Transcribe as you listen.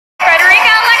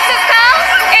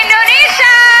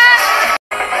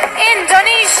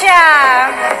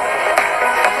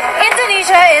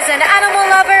is an animal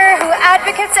lover who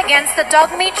advocates against the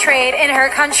dog meat trade in her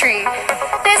country.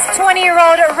 This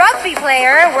 20-year-old rugby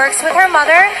player works with her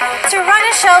mother to run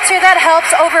a shelter that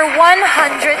helps over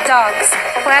 100 dogs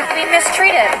who have been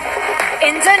mistreated.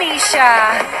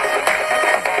 Indonesia.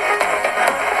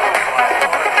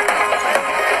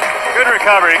 Good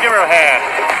recovery. Give her a hand.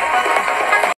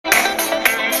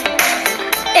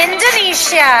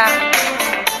 Indonesia.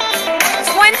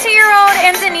 20-year-old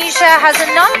Indonesia has a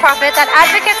non-profit that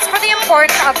advocates for the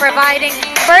importance of providing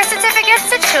birth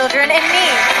certificates to children in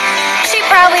need. She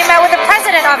proudly met with the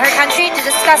president of her country to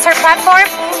discuss her platform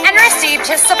and received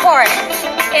his support.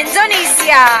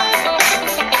 Indonesia.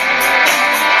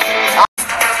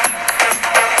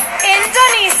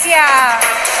 Indonesia.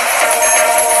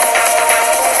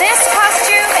 This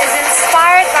costume is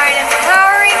inspired by an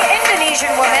empowering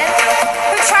Indonesian woman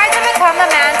who tried to become a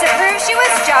man to prove she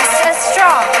was just as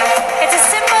strong. It's a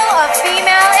symbol of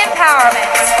female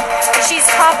empowerment. She's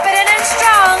confident and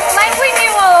strong, like we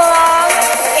knew all along.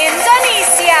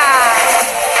 Indonesia.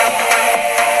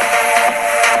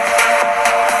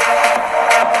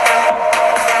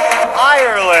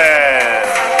 Ireland.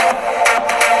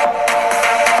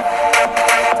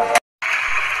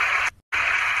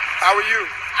 How are you?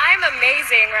 I'm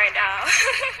amazing right now.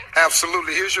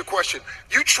 Absolutely. Here's your question.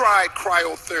 You tried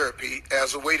cryotherapy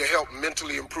as a way to help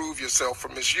mentally improve yourself for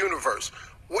Miss Universe.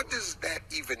 What does that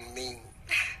even mean?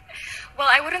 Well,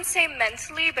 I wouldn't say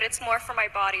mentally, but it's more for my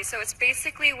body. So it's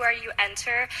basically where you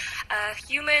enter a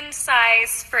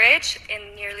human-sized fridge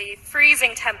in nearly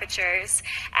freezing temperatures,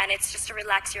 and it's just to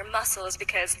relax your muscles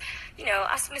because, you know,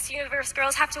 us Miss Universe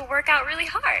girls have to work out really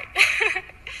hard. You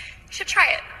should try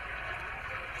it.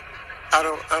 I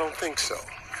don't think so.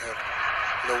 I have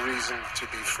no reason to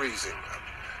be freezing.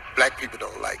 Black people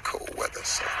don't like cold weather,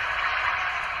 so.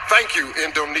 Thank you,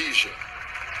 Indonesia.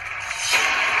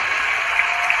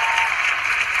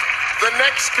 The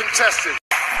next contestant.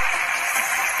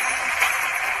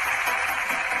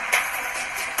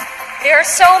 There are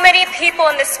so many people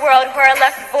in this world who are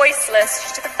left voiceless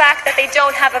due to the fact that they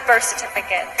don't have a birth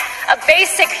certificate, a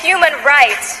basic human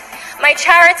right. My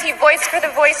charity, Voice for the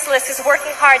Voiceless, is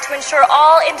working hard to ensure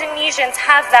all Indonesians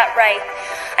have that right.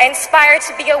 I aspire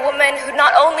to be a woman who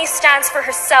not only stands for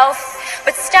herself,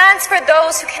 but stands for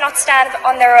those who cannot stand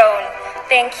on their own.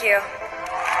 Thank you.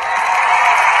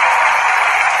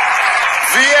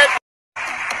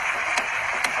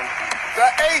 The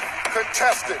 8th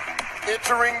contestant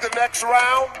entering the next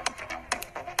round,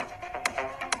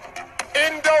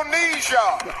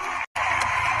 Indonesia.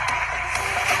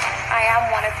 I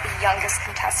am one of the youngest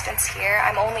contestants here.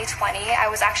 I'm only 20. I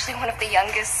was actually one of the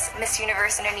youngest Miss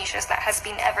Universe Indonesias that has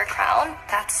been ever crowned.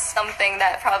 That's something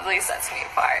that probably sets me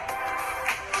apart.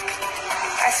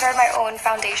 I started my own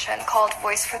foundation called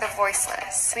Voice for the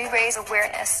Voiceless. We raise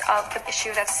awareness of the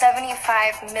issue that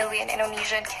 75 million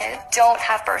Indonesian kids don't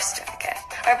have birth certificate.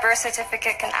 Our birth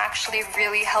certificate can actually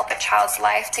really help a child's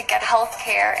life to get health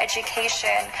care,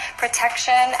 education,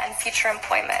 protection, and future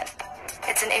employment.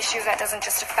 It's an issue that doesn't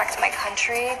just affect my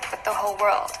country, but the whole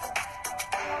world.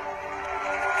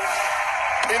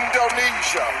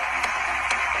 Indonesia.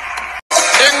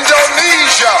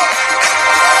 Indonesia.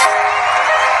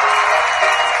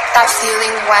 That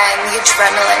feeling when the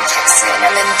adrenaline kicks in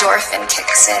and the endorphin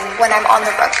kicks in when I'm on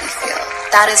the rugby field.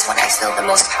 That is when I feel the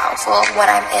most powerful,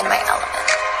 when I'm in my element.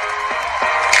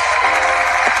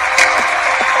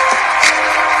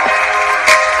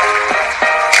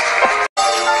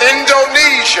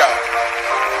 Indonesia.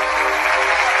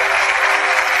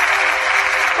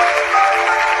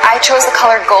 I chose the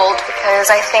color gold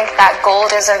because I think that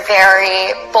gold is a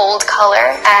very bold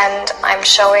color, and I'm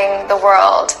showing the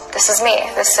world, this is me,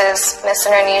 this is Miss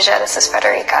Indonesia, this is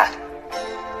Frederika.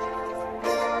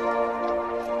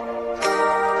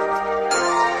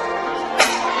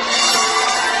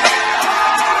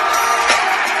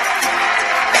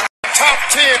 Top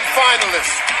 10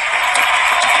 finalists.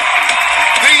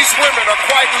 These women are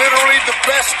quite literally the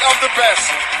best of the best,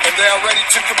 and they are ready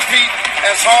to compete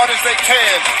as hard as they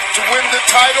can to win the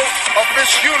title of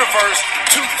Miss Universe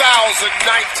 2019.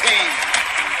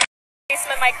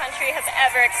 My country has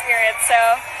ever experienced, so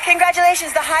congratulations,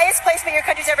 the highest placement your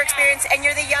country's ever experienced, and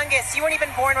you're the youngest. You weren't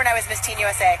even born when I was Miss Teen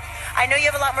USA. I know you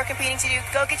have a lot more competing to do.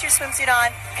 Go get your swimsuit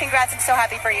on. Congrats, I'm so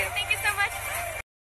happy for you. thank you so much.